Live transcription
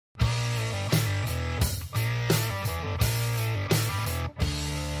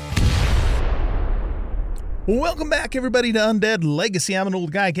Welcome back, everybody, to Undead Legacy. I'm an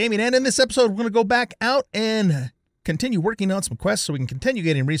old guy gaming, and in this episode, we're going to go back out and continue working on some quests so we can continue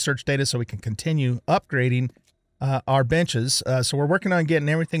getting research data so we can continue upgrading our benches. So we're working on getting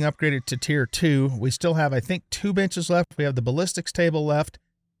everything upgraded to tier 2. We still have, I think, 2 benches left. We have the ballistics table left,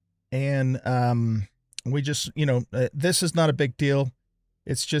 and we just, this is not a big deal.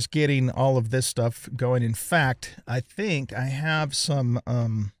 It's just getting all of this stuff going. In fact, I think I have some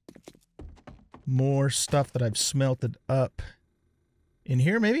more stuff that I've smelted up in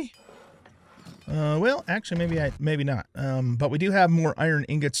here, maybe? Well, actually, maybe not. But we do have more iron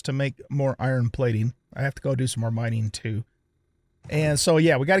ingots to make more iron plating. I have to go do some more mining, too. And so,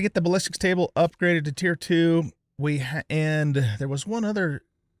 yeah, we got to get the ballistics table upgraded to tier 2. And there was one other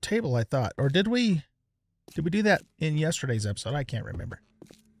table, I thought. Or did we do that in yesterday's episode? I can't remember.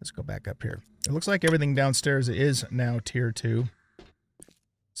 Let's go back up here. It looks like everything downstairs is now tier 2.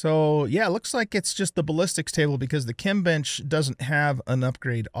 So, yeah, it looks like it's just the ballistics table because the chem bench doesn't have an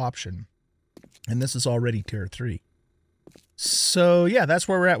upgrade option. And this is already tier 3. So, yeah, that's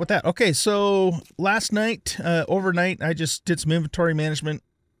where we're at with that. Okay, so last night, overnight, I just did some inventory management,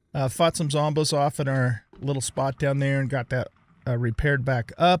 fought some zombies off in our little spot down there and got that repaired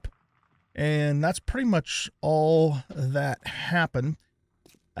back up. And that's pretty much all that happened.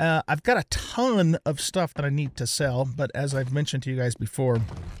 I've got a ton of stuff that I need to sell, but as I've mentioned to you guys before,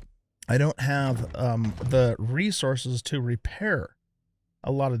 I don't have the resources to repair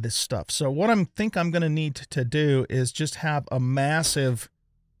a lot of this stuff. So what I think I'm going to need to do is just have a massive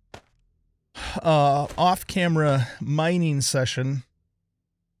off-camera mining session.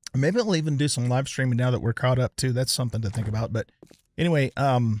 Maybe I'll even do some live streaming now that we're caught up too. That's something to think about. But anyway,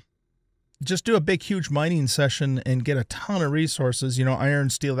 just do a big, huge mining session and get a ton of resources, iron,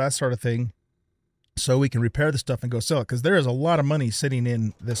 steel, that sort of thing, so we can repair the stuff and go sell it, because there is a lot of money sitting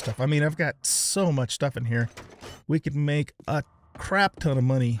in this stuff. I mean, I've got so much stuff in here. We could make a crap ton of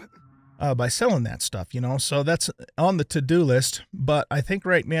money by selling that stuff, so that's on the to-do list. But I think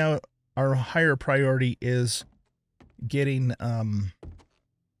right now our higher priority is getting the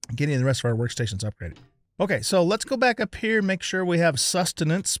rest of our workstations upgraded. Okay, so let's go back up here, make sure we have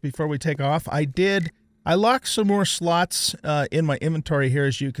sustenance before we take off. I locked some more slots in my inventory here,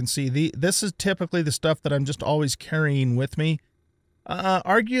 as you can see. This is typically the stuff that I'm just always carrying with me.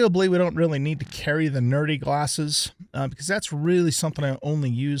 Arguably, we don't really need to carry the nerdy glasses, because that's really something I only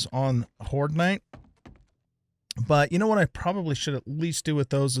use on Horde Night. But you know what I probably should at least do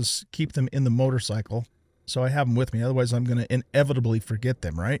with those is keep them in the motorcycle, so I have them with me. Otherwise, I'm going to inevitably forget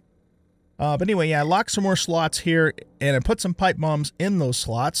them, right? But anyway, yeah, I locked some more slots here, and I put some pipe bombs in those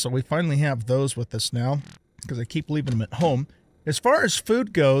slots, so we finally have those with us now, because I keep leaving them at home. As far as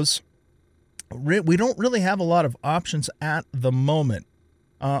food goes, we don't really have a lot of options at the moment.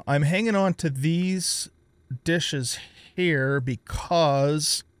 I'm hanging on to these dishes here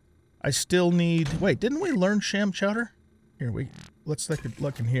because I still need... Wait, didn't we learn sham chowder? Here, let's take a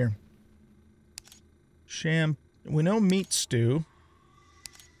look in here. Sham... We know meat stew.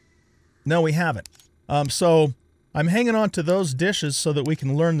 No, we haven't. So I'm hanging on to those dishes so that we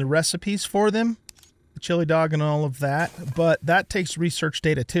can learn the recipes for them, the chili dog and all of that. But that takes research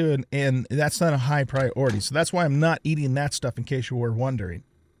data too, and that's not a high priority. So that's why I'm not eating that stuff, in case you were wondering.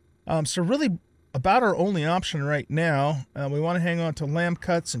 So really, about our only option right now, we want to hang on to lamb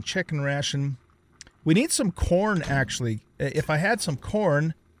cuts and chicken ration. We need some corn, actually. If I had some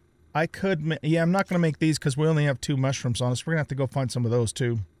corn, I could... Yeah, I'm not going to make these because we only have 2 mushrooms on us. We're going to have to go find some of those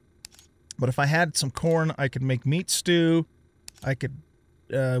too. But if I had some corn, I could make meat stew.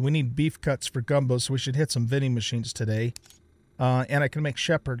 We need beef cuts for gumbo, so we should hit some vending machines today. And I can make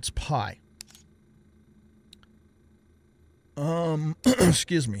shepherd's pie.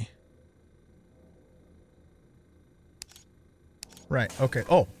 Excuse me. Right, okay.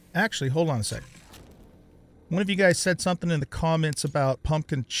 Oh, actually, hold on a sec. One of you guys said something in the comments about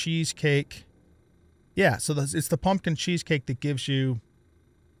pumpkin cheesecake. Yeah, so it's the pumpkin cheesecake that gives you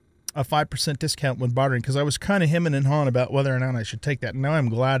a 5% discount when bartering, because I was kind of hemming and hawing about whether or not I should take that. And now I'm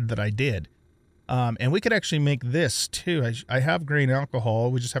glad that I did. And we could actually make this too. I have grain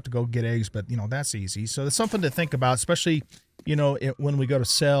alcohol. We just have to go get eggs, but that's easy. So it's something to think about, especially, when we go to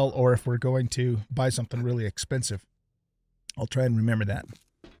sell or if we're going to buy something really expensive. I'll try and remember that.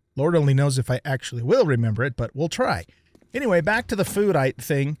 Lord only knows if I actually will remember it, but we'll try. Anyway, back to the food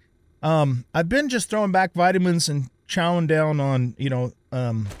thing. I've been just throwing back vitamins and chowing down on,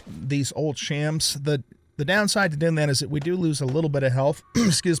 these old shams. The downside to doing that is that we do lose a little bit of health,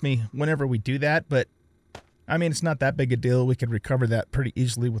 excuse me, whenever we do that, but I mean, it's not that big a deal. We could recover that pretty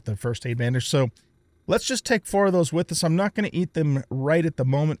easily with the first aid bandage. So let's just take 4 of those with us. I'm not going to eat them right at the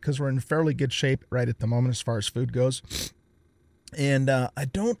moment because we're in fairly good shape right at the moment as far as food goes. And I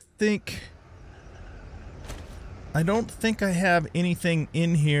don't think I have anything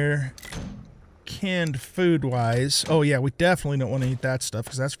in here canned food-wise. Oh, yeah, we definitely don't want to eat that stuff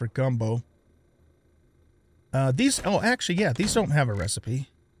because that's for gumbo. Actually, yeah, these don't have a recipe.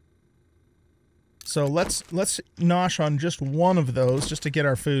 So let's nosh on just one of those just to get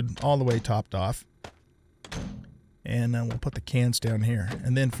our food all the way topped off. And we'll put the cans down here.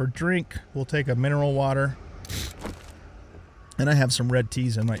 And then for drink, we'll take a mineral water. And I have some red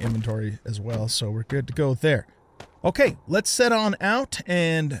teas in my inventory as well, so we're good to go there. Okay, let's set on out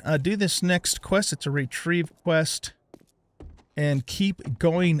and do this next quest. It's a retrieve quest. And keep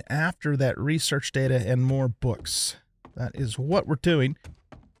going after that research data and more books. That is what we're doing.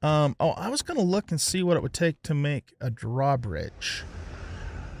 Oh, I was going to look and see what it would take to make a drawbridge.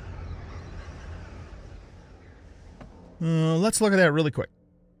 Let's look at that really quick.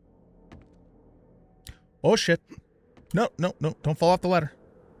 Oh, shit. No, no, no. Don't fall off the ladder.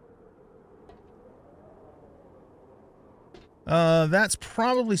 That's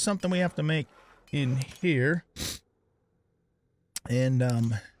probably something we have to make in here.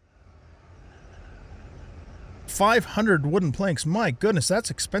 And, 500 wooden planks. My goodness,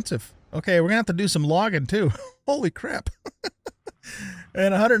 that's expensive. Okay, we're gonna have to do some logging too. Holy crap.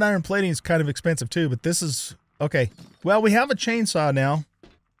 And 100 iron plating is kind of expensive too, but this is... Okay, well, we have a chainsaw now.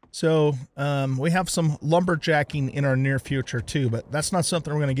 So, we have some lumberjacking in our near future too, but that's not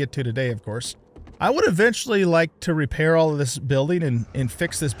something we're gonna get to today, of course. I would eventually like to repair all of this building and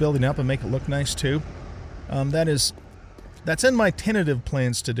fix this building up and make it look nice too. That's in my tentative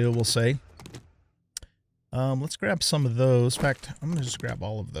plans to do, we'll say. Let's grab some of those. In fact, I'm going to just grab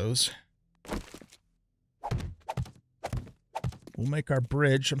all of those. We'll make our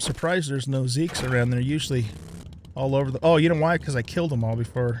bridge. I'm surprised there's no Zeeks around. They're usually all over the... Oh, you know why? Because I killed them all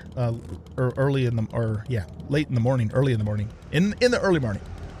before... late in the morning. Early in the morning. In the early morning.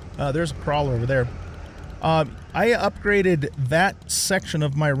 There's a crawler over there. I upgraded that section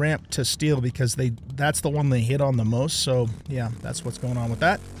of my ramp to steel because that's the one they hit on the most. So, yeah, that's what's going on with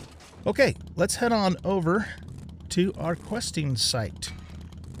that. Okay, let's head on over to our questing site.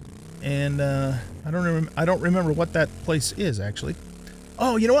 And I don't remember what that place is, actually.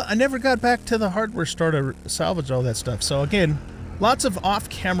 Oh, you know what? I never got back to the hardware store to salvage all that stuff. So, again, lots of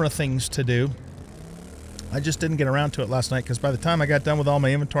off-camera things to do. I just didn't get around to it last night because by the time I got done with all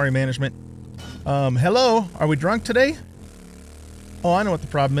my inventory management... hello? Are we drunk today? Oh, I know what the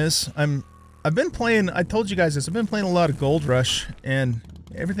problem is. I've been playing... I told you guys this. I've been playing a lot of Gold Rush, and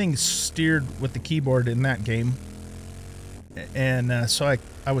everything's steered with the keyboard in that game. And so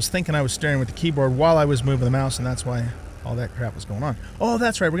I was thinking I was steering with the keyboard while I was moving the mouse, and that's why all that crap was going on. Oh,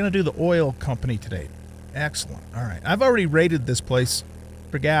 that's right. We're going to do the oil company today. Excellent. All right. I've already raided this place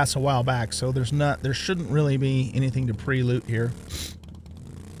for gas a while back, so there shouldn't really be anything to pre-loot here.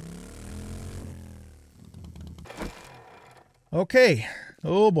 Okay.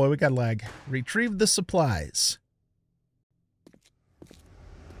 Oh boy, we got lag. Retrieve the supplies.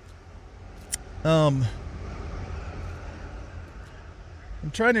 I'm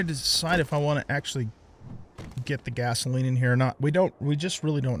trying to decide if I want to actually get the gasoline in here or not. We just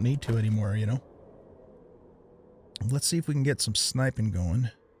really don't need to anymore, you know. Let's see if we can get some sniping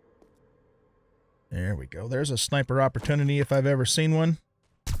going. There we go. There's a sniper opportunity if I've ever seen one.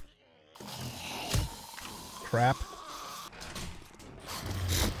 Crap.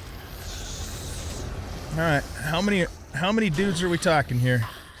 Alright, how many dudes are we talking here?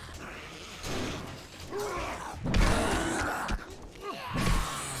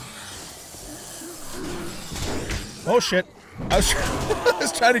 Oh shit. I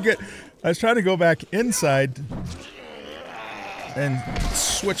was trying to go back inside and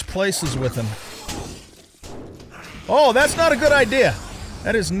switch places with him. Oh, that's not a good idea.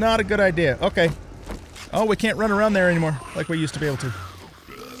 That is not a good idea. Okay. Oh, we can't run around there anymore like we used to be able to.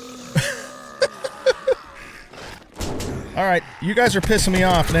 Alright, you guys are pissing me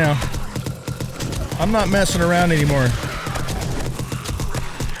off now. I'm not messing around anymore.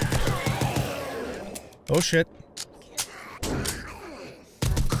 Oh shit.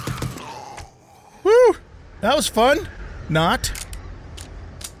 Woo! That was fun. Not.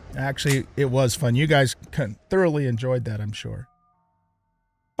 Actually, it was fun. You guys thoroughly enjoyed that, I'm sure.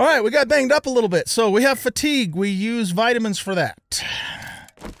 Alright, we got banged up a little bit. So we have fatigue. We use vitamins for that.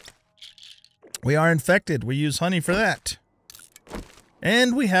 We are infected. We use honey for that.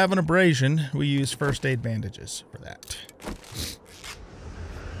 And we have an abrasion. We use first aid bandages for that.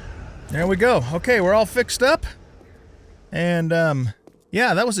 There we go. Okay, we're all fixed up. And,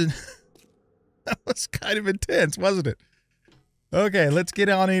 yeah, that was That was kind of intense, wasn't it? Okay, let's get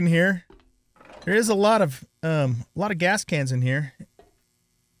on in here. There is a lot of gas cans in here.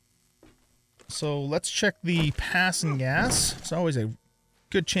 So let's check the passing gas. It's always a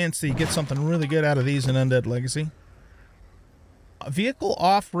good chance that you get something really good out of these in Undead Legacy. Vehicle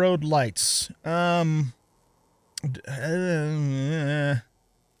off-road lights. That's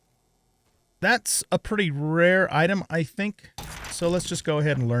a pretty rare item, I think. So let's just go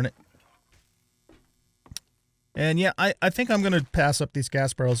ahead and learn it. And yeah, I think I'm going to pass up these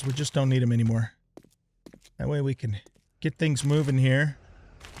gas barrels. We just don't need them anymore. That way we can get things moving here.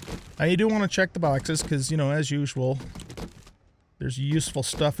 Now you do want to check the boxes because, you know, as usual, there's useful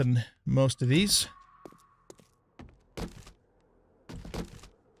stuff in most of these.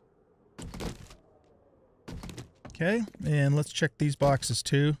 Okay, and let's check these boxes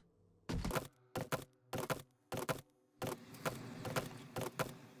too.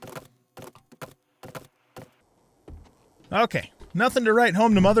 Okay, nothing to write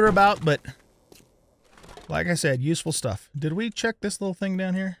home to Mother about, but like I said, useful stuff. Did we check this little thing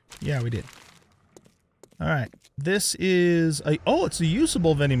down here? Yeah, we did. All right, this is a... Oh, it's a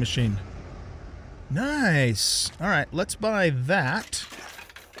usable vending machine. Nice. All right, let's buy that.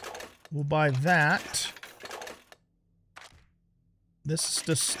 We'll buy that. This is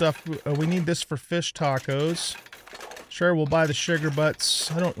just stuff... we need this for fish tacos. Sure, we'll buy the sugar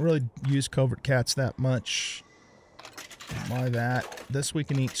butts. I don't really use covert cats that much. Buy that. This we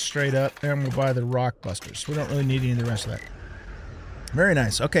can eat straight up, and we'll buy the rock busters. We don't really need any of the rest of that. Very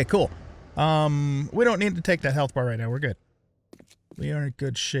nice. Okay, cool. We don't need to take that health bar right now. We're good. We are in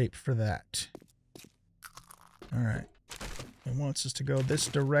good shape for that. All right. It wants us to go this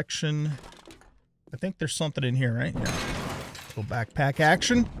direction. I think there's something in here, right? Yeah. Little backpack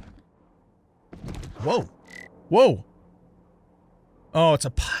action. Whoa. Whoa. Oh, it's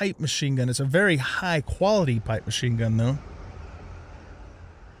a pipe machine gun. It's a very high-quality pipe machine gun, though.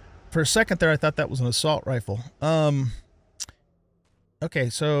 For a second there, I thought that was an assault rifle. Okay,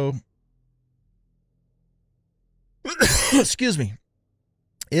 so... Excuse me.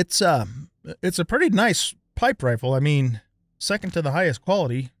 It's a pretty nice pipe rifle. I mean, second to the highest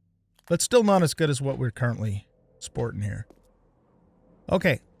quality, but still not as good as what we're currently sporting here.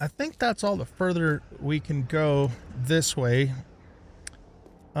 Okay, I think that's all the further we can go this way.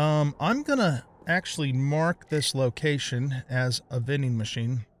 I'm gonna actually mark this location as a vending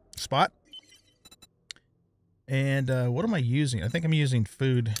machine spot. And what am I using? I think I'm using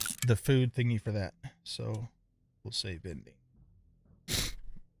food, the food thingy for that. So we'll say vending.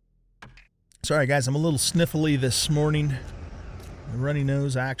 Sorry guys, I'm a little sniffly this morning. Runny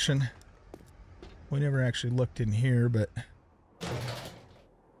nose action. We never actually looked in here, but...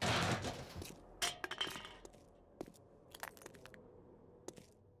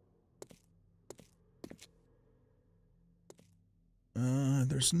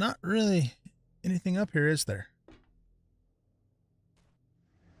 there's not really anything up here, is there?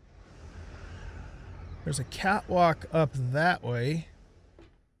 There's a catwalk up that way.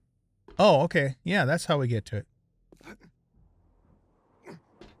 Oh, okay. Yeah, that's how we get to it.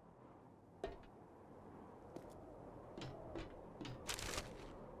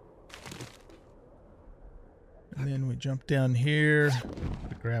 And then we jump down here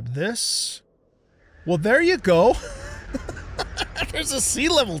to grab this. Well, there you go. There's a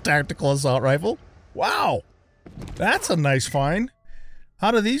sea-level tactical assault rifle. Wow. That's a nice find.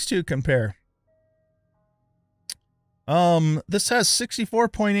 How do these two compare? This has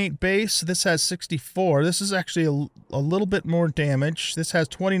 64.8 base. This has 64. This is actually a little bit more damage. This has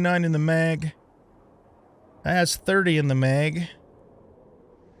 29 in the mag. That has 30 in the mag.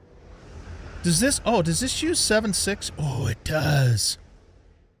 Does this... Oh, does this use 7.6? Oh, it does.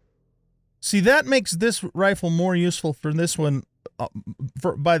 See, that makes this rifle more useful for this one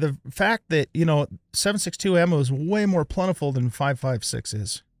by the fact that, you know, 7.62 ammo is way more plentiful than 5.56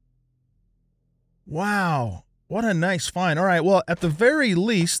 is. Wow. What a nice find. All right, well, at the very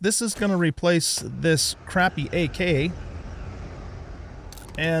least, this is going to replace this crappy AK.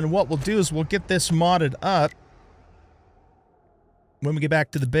 And what we'll do is we'll get this modded up when we get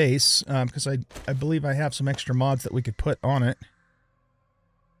back to the base, because I believe I have some extra mods that we could put on it.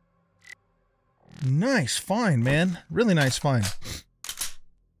 Nice find, man. Really nice find.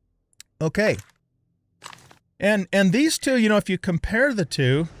 Okay. And these two, you know, if you compare the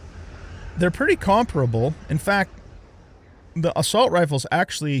two, they're pretty comparable. In fact, the assault rifle's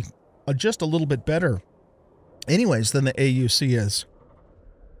actually just a little bit better anyways than the AUC is.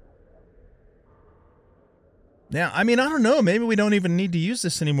 Now, I mean, I don't know. Maybe we don't even need to use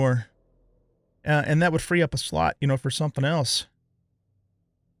this anymore. And that would free up a slot, you know, for something else.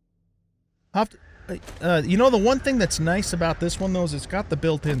 I'll have to, you know, the one thing that's nice about this one, though, is it's got the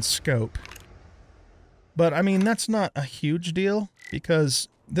built-in scope. But, I mean, that's not a huge deal, because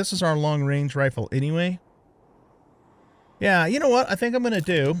this is our long-range rifle anyway. Yeah, you know what I think I'm going to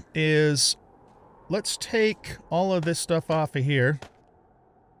do is, let's take all of this stuff off of here,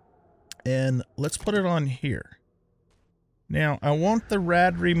 and let's put it on here. Now, I want the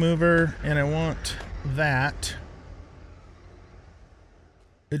rad remover, and I want that.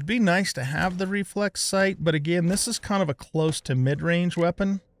 It'd be nice to have the reflex sight, but again, this is kind of a close to mid-range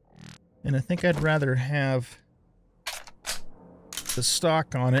weapon. And I think I'd rather have the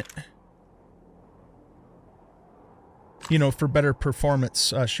stock on it. You know, for better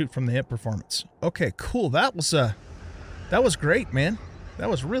performance, shoot from the hip performance. Okay, cool. That was great, man. That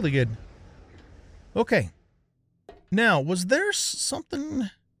was really good. Okay. Now, was there something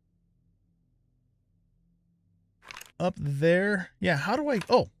up there? Yeah, how do I...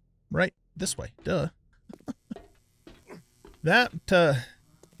 Oh, right this way. Duh. That,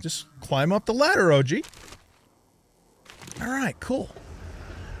 just climb up the ladder, OG. Alright, cool.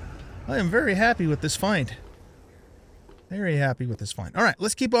 I am very happy with this find. Very happy with this find. Alright,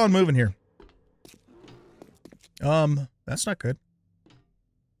 let's keep on moving here. That's not good.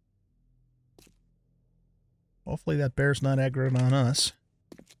 Hopefully that bear's not aggroed on us.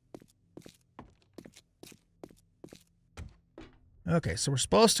 Okay, so we're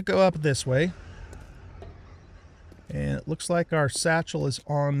supposed to go up this way. And it looks like our satchel is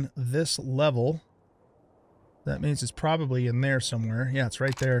on this level. That means it's probably in there somewhere. Yeah, it's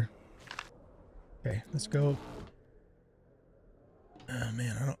right there. Okay, let's go. Oh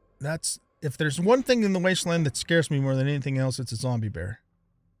man, I don't... That's... If there's one thing in the wasteland that scares me more than anything else, it's a zombie bear.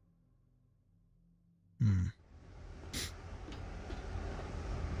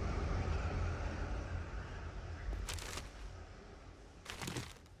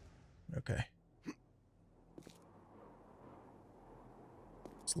 Okay.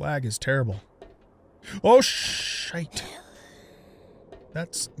 This lag is terrible. Oh, shite.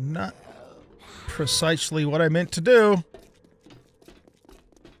 That's not precisely what I meant to do.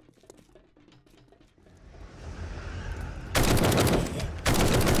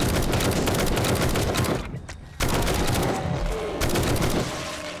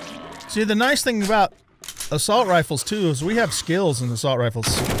 See, the nice thing about assault rifles, too, is we have skills in assault rifles.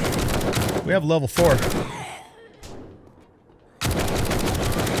 We have level 4.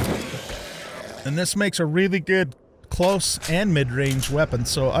 And this makes a really good close and mid-range weapon,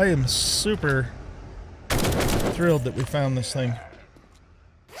 so I am super thrilled that we found this thing.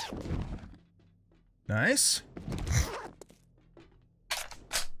 Nice.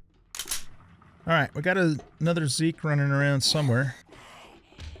 Alright, we got another Zeke running around somewhere.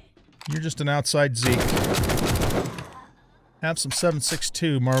 You're just an outside Zeke. Have some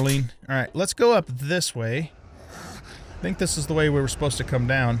 7.62, Marlene. Alright, let's go up this way. I think this is the way we were supposed to come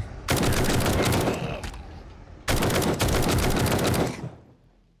down.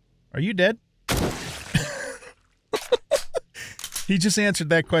 Are you dead? He just answered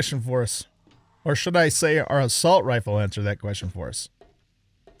that question for us. Or should I say our assault rifle answered that question for us.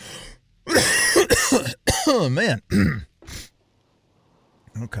 Oh, man.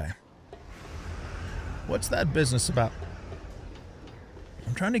 Okay. What's that business about?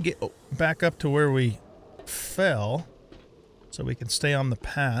 I'm trying to get back up to where we fell so we can stay on the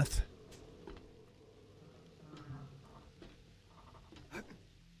path.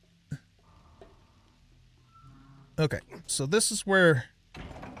 Okay, so this is where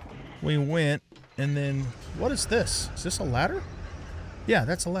we went, and then what is this? Is this a ladder? Yeah,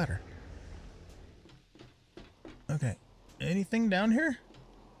 that's a ladder. Okay, anything down here?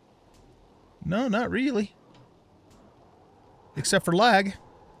 No, not really. Except for lag.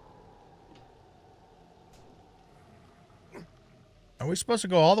 Are we supposed to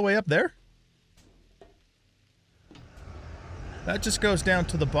go all the way up there? That just goes down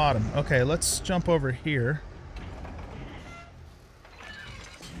to the bottom. Okay, let's jump over here.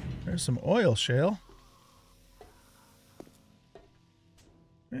 There's some oil shale.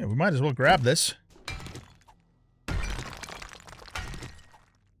 Yeah, we might as well grab this.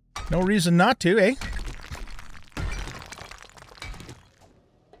 No reason not to, eh?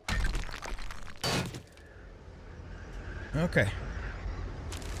 Okay.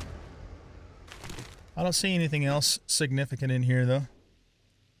 I don't see anything else significant in here, though.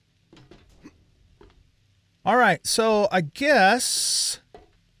 Alright, so I guess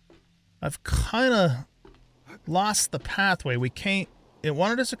I've kind of lost the pathway. We can't... It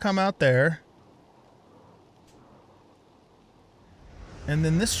wanted us to come out there. And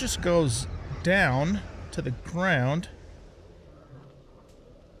then this just goes down to the ground.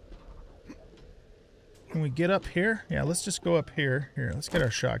 Can we get up here? Yeah, let's just go up here. Here, let's get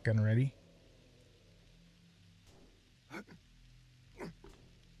our shotgun ready.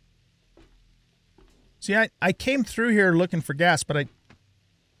 See, I came through here looking for gas, but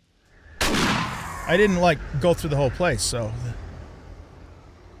I didn't, like, go through the whole place, so...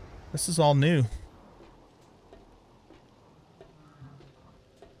 This is all new.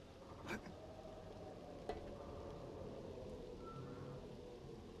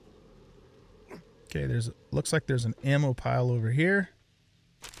 Okay, looks like there's an ammo pile over here.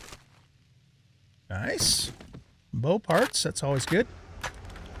 Nice. Bow parts, that's always good.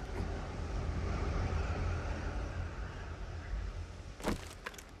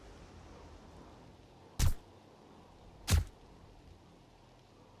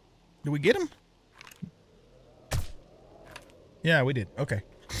 Did we get him? Yeah, we did. Okay.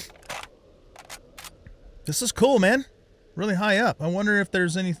 This is cool, man. Really high up. I wonder if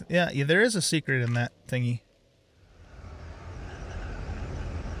there's anything... Yeah, there is a secret in that thingy.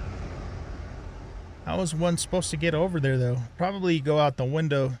 How was one supposed to get over there, though? Probably go out the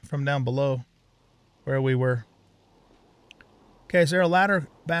window from down below where we were. Okay, is there a ladder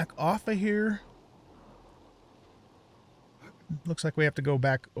back off of here? Looks like we have to go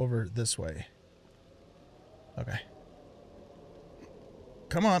back over this way. Okay.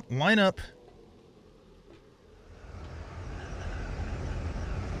 Come on, line up.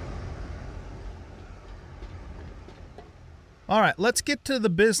 All right, let's get to the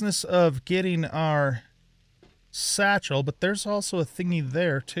business of getting our satchel, but there's also a thingy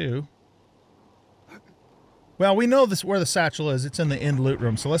there, too. Well, we know where the satchel is. It's in the end loot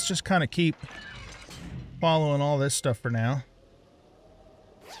room, so let's just kind of keep following all this stuff for now.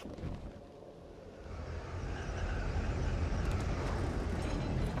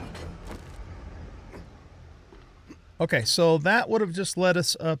 Okay, so that would have just led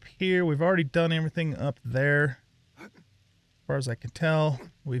us up here. We've already done everything up there. As far as I can tell,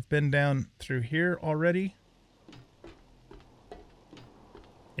 we've been down through here already.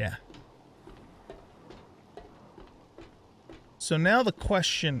 Yeah. So now the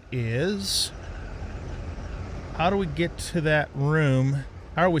question is, how do we get to that room?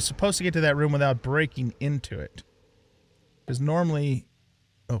 How are we supposed to get to that room without breaking into it? Because normally...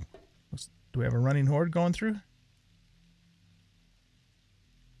 Oh, do we have a running horde going through?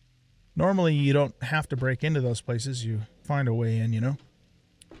 Normally, you don't have to break into those places. You find a way in, you know?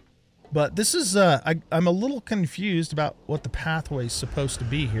 But this is... I'm a little confused about what the pathway is supposed to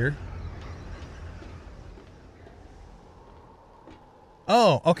be here.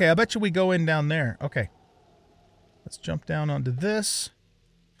 Oh, okay. I bet you we go in down there. Okay. Let's jump down onto this.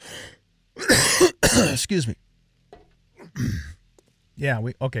 Excuse me. Yeah,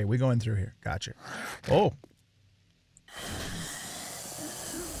 we go in through here. Gotcha. Oh.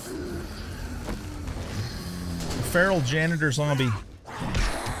 Feral janitor zombie.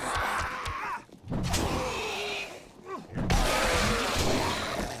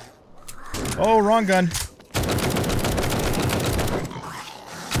 Oh, wrong gun.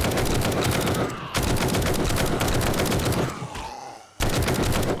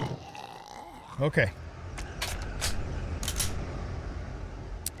 Okay.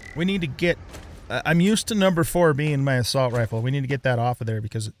 We need to get... I'm used to number 4 being my assault rifle. We need to get that off of there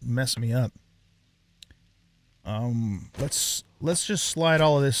because it messed me up. Let's just slide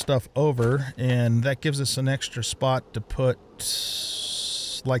all of this stuff over, and that gives us an extra spot to put,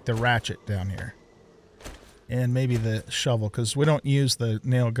 like, the ratchet down here. And maybe the shovel, because we don't use the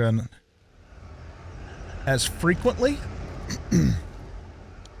nail gun as frequently.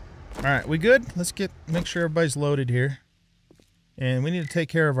 Alright, we good? Let's make sure everybody's loaded here. And we need to take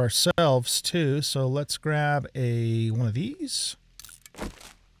care of ourselves, too, so let's grab one of these.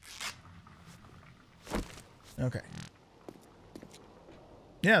 Okay.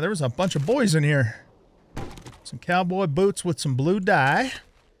 Yeah, there was a bunch of boys in here. Some cowboy boots with some blue dye.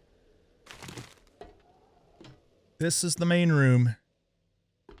 This is the main room.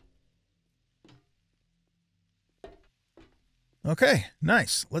 Okay,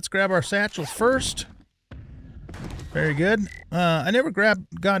 nice. Let's grab our satchel first. Very good. I never got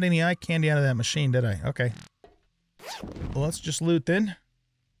any eye candy out of that machine, did I? Okay. Well, let's just loot then.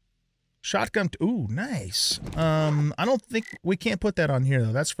 Shotgun. Ooh, nice. I don't think we can't put that on here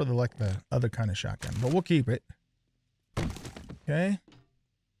though. That's for the other kind of shotgun, but we'll keep it. Okay.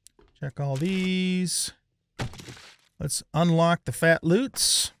 Check all these. Let's unlock the Phat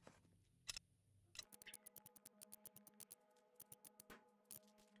Lootz.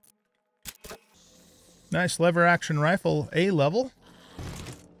 Nice lever action rifle, A level.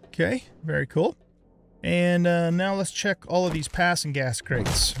 Okay, very cool. And now let's check all of these passing gas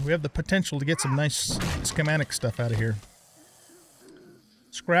crates. We have the potential to get some nice schematic stuff out of here.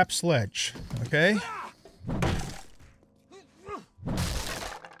 Scrap sledge. Okay.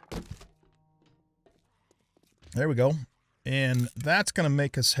 There we go. And that's going to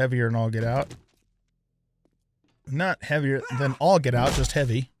make us heavier than all get out. Not heavier than all get out, just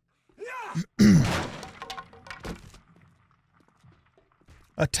heavy.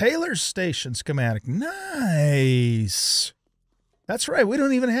 A Taylor's Station schematic. Nice. That's right. We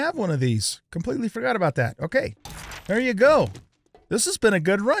don't even have one of these. Completely forgot about that. Okay. There you go. This has been a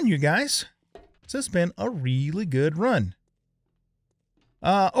good run, you guys. This has been a really good run.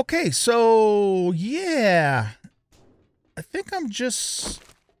 Okay, so yeah. I think I'm just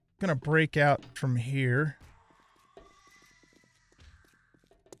gonna break out from here.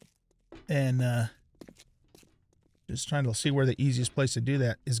 And just trying to see where the easiest place to do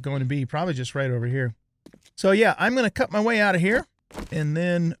that is going to be. Probably just right over here. So yeah, I'm gonna cut my way out of here. And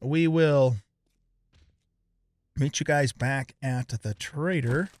then we will meet you guys back at the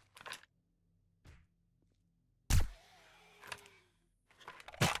trader.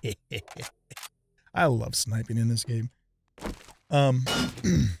 I love sniping in this game. That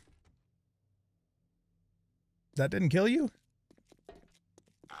didn't kill you?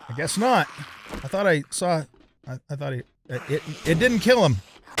 I guess not. I thought I saw... I thought it didn't kill him.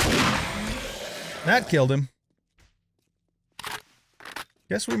 That killed him.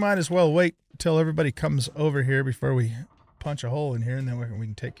 Guess we might as well wait until everybody comes over here before we punch a hole in here, and then we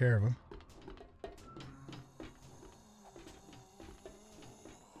can take care of them.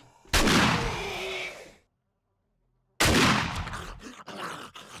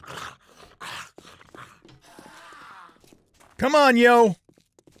 Come on, yo!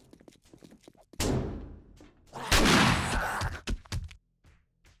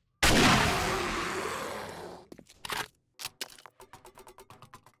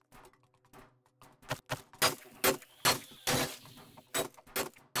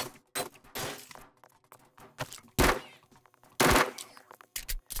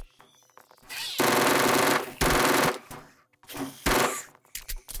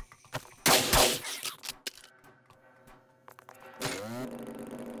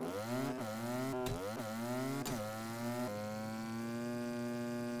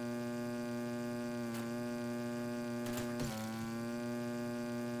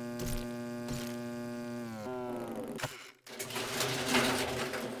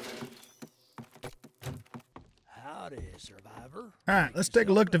 Survivor. All right, let's take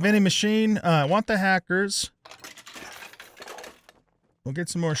a look at the vending machine. I want the hackers. We'll get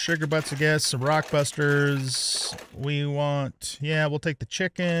some more sugar butts, I guess, some rock busters. We want, yeah, we'll take the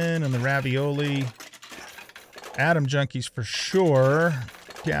chicken and the ravioli. Atom junkies for sure.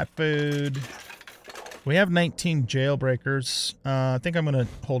 Cat food. We have 19 jailbreakers. I think I'm going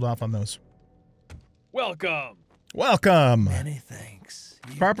to hold off on those. Welcome. Welcome. Many thanks.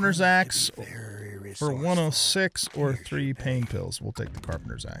 Carpenter's axe for For 106 or 3 pain pills. We'll take the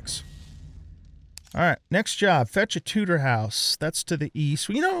carpenter's axe. All right, next job. Fetch a Tudor house. That's to the east.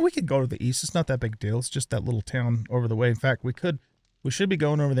 Well, you know, we could go to the east. It's not that big a deal. It's just that little town over the way. In fact, we should be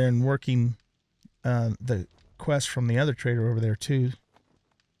going over there and working the quest from the other trader over there too.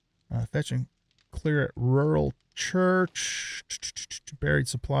 Fetching clear at rural church. Buried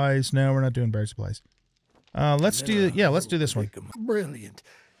supplies. No, we're not doing buried supplies. Let's do this one. Brilliant.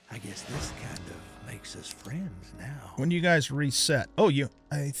 I guess this kind of makes us friends now. When do you guys reset? Oh,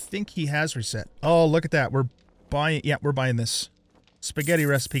 I think he has reset. Oh, look at that. We're buying this spaghetti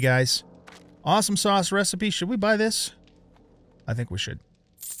recipe, guys. Awesome sauce recipe. Should we buy this? I think we should.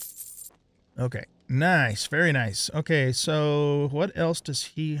 Okay. Nice. Very nice. Okay, so what else does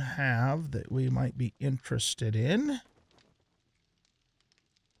he have that we might be interested in?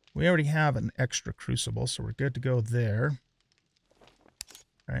 We already have an extra crucible, so we're good to go there.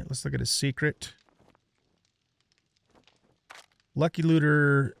 All right, let's look at his secret. Lucky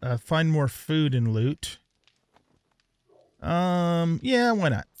looter, find more food and loot. Yeah, why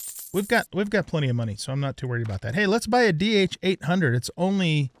not? We've got plenty of money, so I'm not too worried about that. Hey, let's buy a DH 800. It's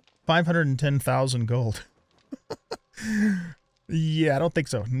only 510,000 gold. Yeah, I don't think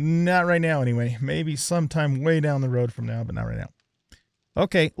so. Not right now, anyway. Maybe sometime way down the road from now, but not right now.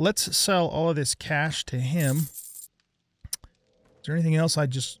 Okay, let's sell all of this cash to him. Is there anything else I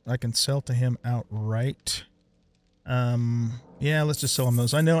can sell to him outright? Yeah, let's just sell him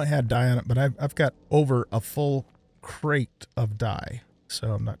those. I know it had dye on it, but I've got over a full crate of dye,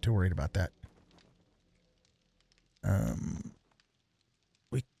 so I'm not too worried about that.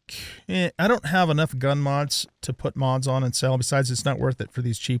 I don't have enough gun mods to put mods on and sell. Besides, it's not worth it for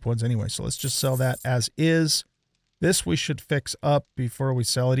these cheap ones anyway. So let's just sell that as is. This we should fix up before we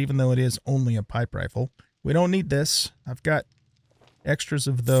sell it, even though it is only a pipe rifle. We don't need this. I've got extras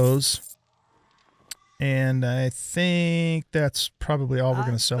of those. And I think that's probably all we're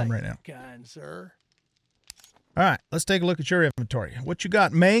going to sell them right now. Kind sir. All right, let's take a look at your inventory. What you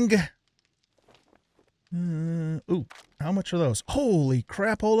got, Mang? Ooh, how much are those? Holy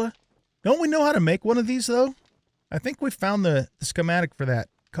crapola. Don't we know how to make one of these, though? I think we found the schematic for that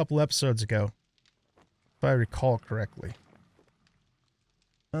a couple episodes ago, if I recall correctly.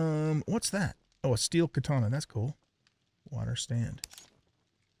 What's that? Oh, a steel katana. That's cool. Water stand.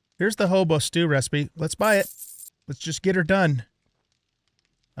 Here's the hobo stew recipe. Let's buy it. Let's just get her done.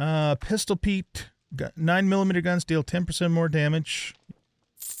 Pistol Pete. 9mm guns deal 10% more damage.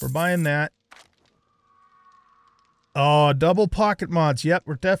 We're buying that. Oh, double pocket mods. Yep,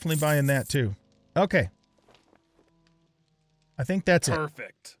 we're definitely buying that too. Okay. I think that's it.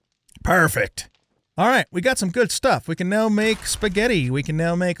 Perfect. Perfect. All right, we got some good stuff. We can now make spaghetti. We can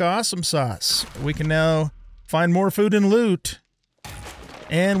now make awesome sauce. We can now find more food and loot.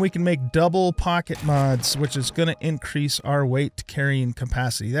 And we can make double pocket mods, which is going to increase our weight carrying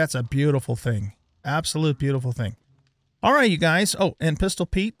capacity. That's a beautiful thing. Absolute beautiful thing. All right, you guys. Oh, and Pistol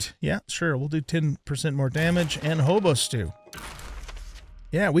Pete. Yeah, sure. We'll do 10% more damage. And Hobo Stew.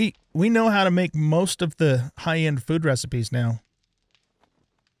 Yeah, we know how to make most of the high-end food recipes now.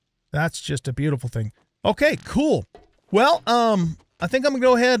 That's just a beautiful thing. Okay, cool. Well, I think I'm going to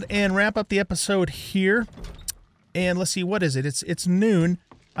go ahead and wrap up the episode here. And let's see, what is it? It's noon.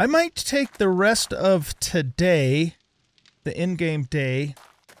 I might take the rest of today, the in-game day,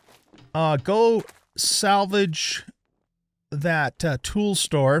 go salvage that tool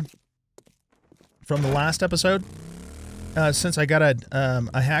store from the last episode, since I got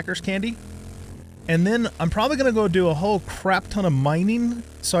a hacker's candy. And then I'm probably going to go do a whole crap ton of mining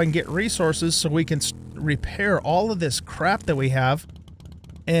so I can get resources so we can repair all of this crap that we have.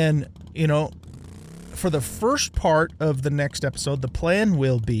 And, you know, for the first part of the next episode, the plan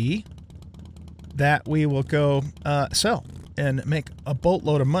will be that we will go sell and make a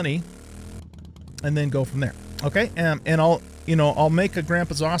boatload of money and then go from there. Okay, and I'll make a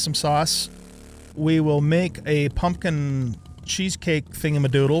Grandpa's Awesome Sauce. We will make a pumpkin cheesecake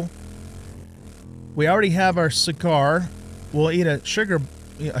thingamadoodle. We already have our cigar. We'll eat a sugar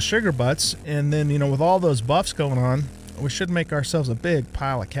butts, and then, you know, with all those buffs going on, we should make ourselves a big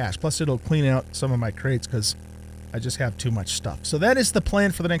pile of cash. Plus, it'll clean out some of my crates because I just have too much stuff. So that is the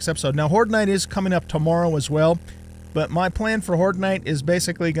plan for the next episode. Now, Horde Night is coming up tomorrow as well, but my plan for Horde Night is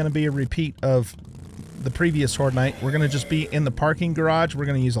basically going to be a repeat of the previous Horde Night. We're going to just be in the parking garage. We're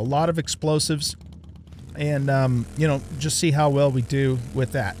going to use a lot of explosives and, you know, just see how well we do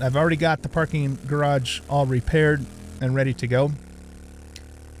with that. I've already got the parking garage all repaired and ready to go.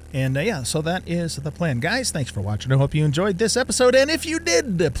 And, yeah, so that is the plan. Guys, thanks for watching. I hope you enjoyed this episode. And if you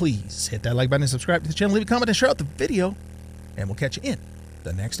did, please hit that like button and subscribe to the channel. Leave a comment and share out the video. And we'll catch you in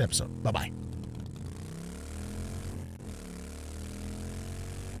the next episode. Bye-bye.